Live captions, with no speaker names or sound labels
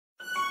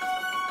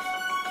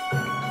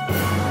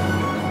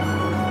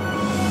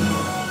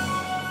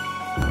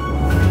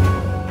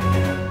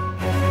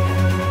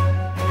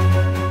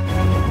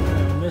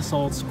this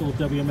old school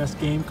WMS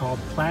game called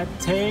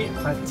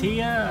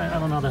Plataea. I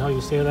don't know how the hell you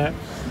say that.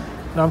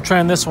 Now I'm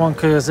trying this one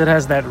because it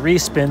has that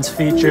respins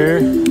feature.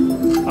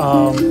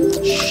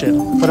 Shit,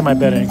 what am I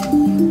betting?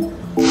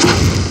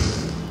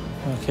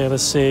 Okay,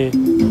 let's see.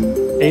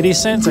 80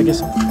 cents, I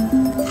guess.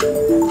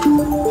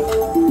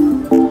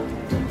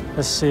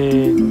 Let's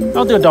see.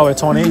 I'll do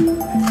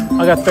 $1.20.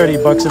 I got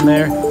 30 bucks in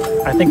there.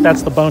 I think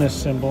that's the bonus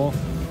symbol.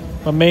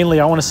 But mainly,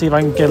 I want to see if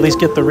I can at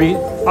least get the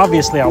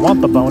obviously, I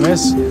want the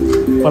bonus,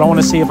 but I want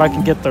to see if I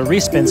can get the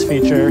respins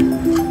feature.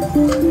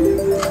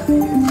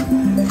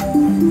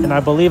 And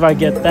I believe I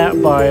get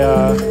that by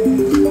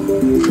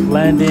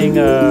landing.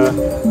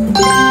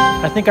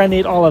 I think I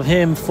need all of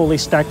him fully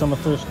stacked on the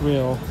first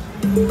reel.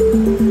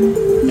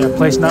 Yeah,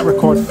 place not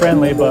record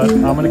friendly, but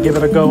I'm gonna give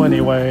it a go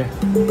anyway.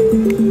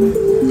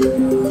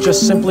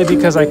 Just simply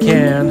because I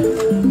can.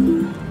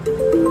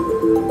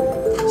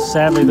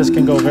 Sadly, this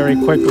can go very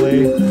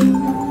quickly.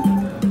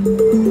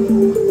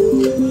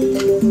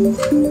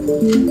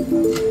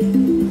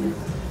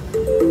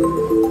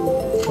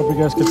 Hope you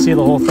guys can see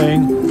the whole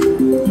thing.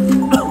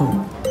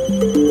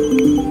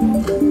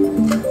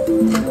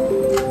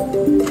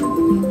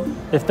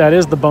 If that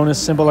is the bonus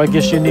symbol, I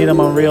guess you need them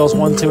on reels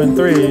 1, 2, and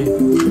 3.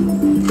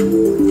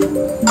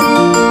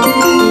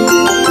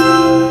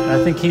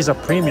 I think he's a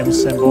premium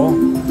symbol.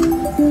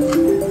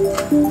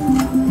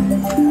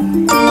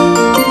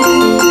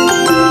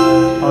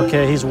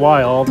 Okay, he's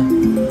wild.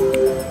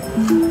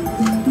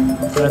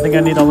 But I think I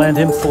need to land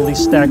him fully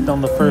stacked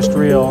on the first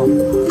reel.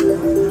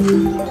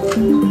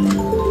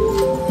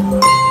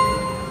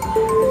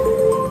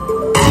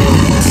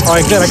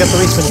 Alright, good, I got the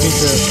respin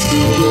feature.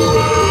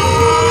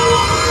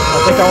 I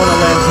think I want to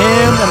land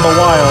him and the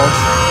wilds.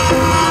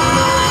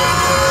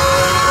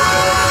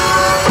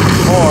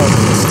 Or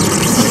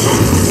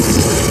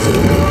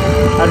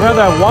I'd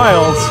rather have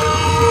wilds.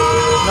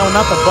 No,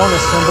 not the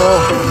bonus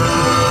symbol.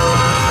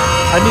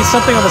 I need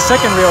something on the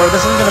second reel or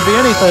this isn't going to be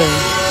anything.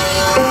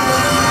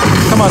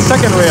 Come on,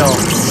 second reel.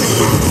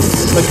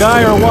 The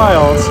guy or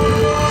wilds.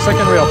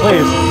 Second reel,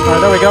 please. All right,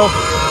 there we go.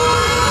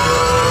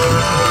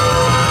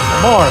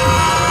 More.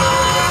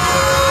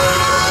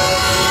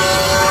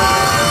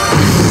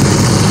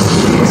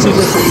 Let's see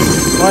this.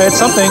 All right,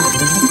 it's something.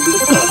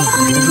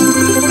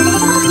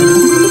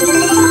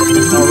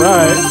 All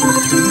right.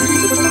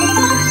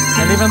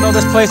 And even though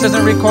this place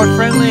isn't record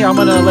friendly, I'm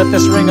going to let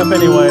this ring up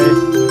anyway.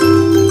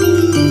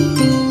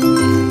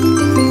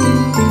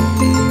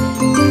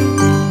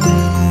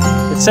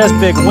 It says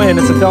big win.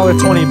 It's a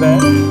 $1.20 bet.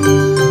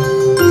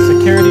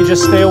 Security,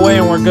 just stay away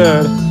and we're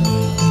good.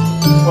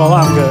 Well,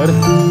 I'm good.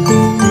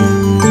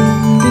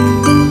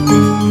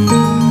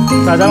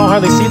 Guys, I don't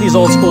hardly see these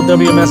old school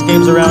WMS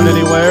games around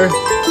anywhere.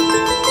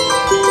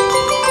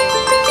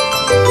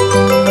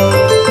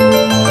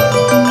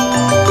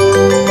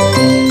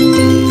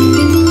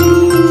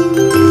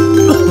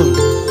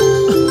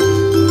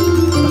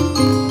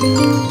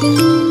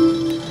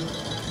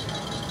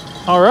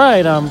 All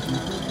right,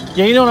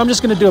 yeah, you know what? I'm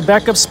just gonna do a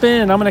backup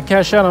spin and I'm gonna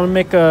cash out. I'm gonna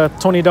make a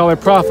 $20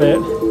 profit.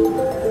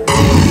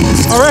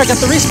 All right, I got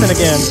the respin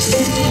again.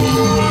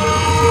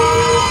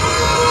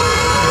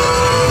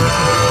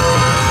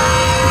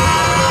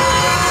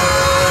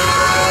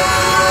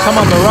 Come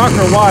on, the rock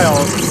or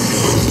wild?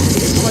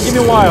 Come on, give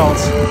me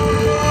wilds.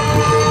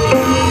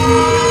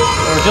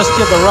 Or just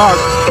get the rock.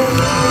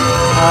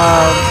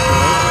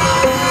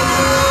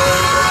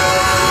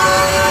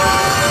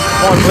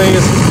 Come on,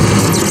 please.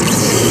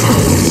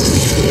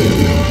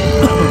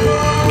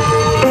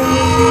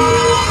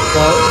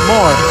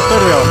 More,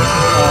 third reel.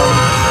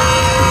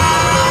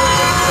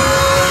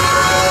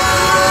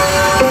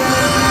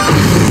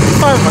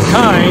 Five of a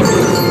kind.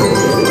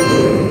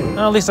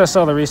 Well, at least I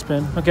saw the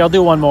respin. Okay, I'll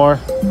do one more.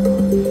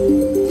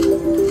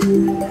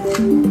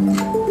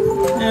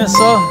 Yeah,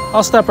 so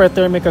I'll stop right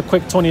there and make a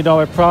quick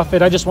 $20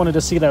 profit. I just wanted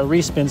to see that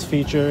respins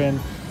feature, and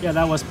yeah,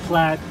 that was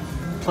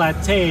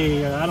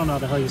Plataea. I don't know how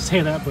the hell you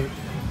say that, but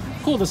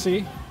cool to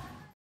see.